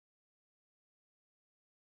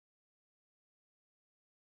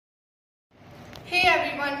Hey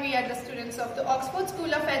everyone, we are the students of the Oxford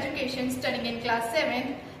School of Education studying in class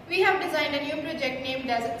 7. We have designed a new project named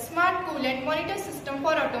as Smart Coolant Monitor System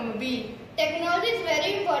for Automobile. Technology is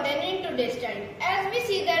very important in today's time. As we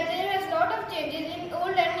see that there is a lot of changes in old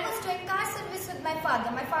and I was doing car service with my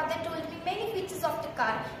father. My father told me many features of the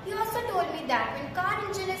car. He also told me that when car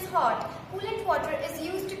engine is hot, coolant water is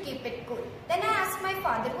used to keep it cool. Then I asked my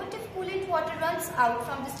father, what if coolant water runs out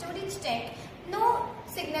from the storage tank? No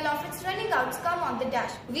signal of its running out come on the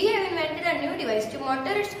dash. We have invented a new device to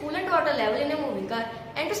monitor its coolant water level in a moving car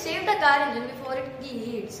and to save the car engine before it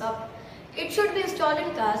heats up. It should be installed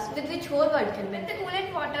in cars with which whole world can When benefit. the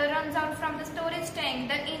coolant water runs out from the storage tank,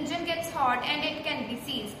 the engine gets hot and it can be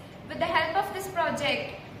seized. With the help of this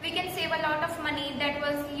project, we can save a lot of money that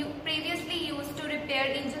was previously used to repair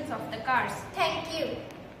engines of the cars. Thank you.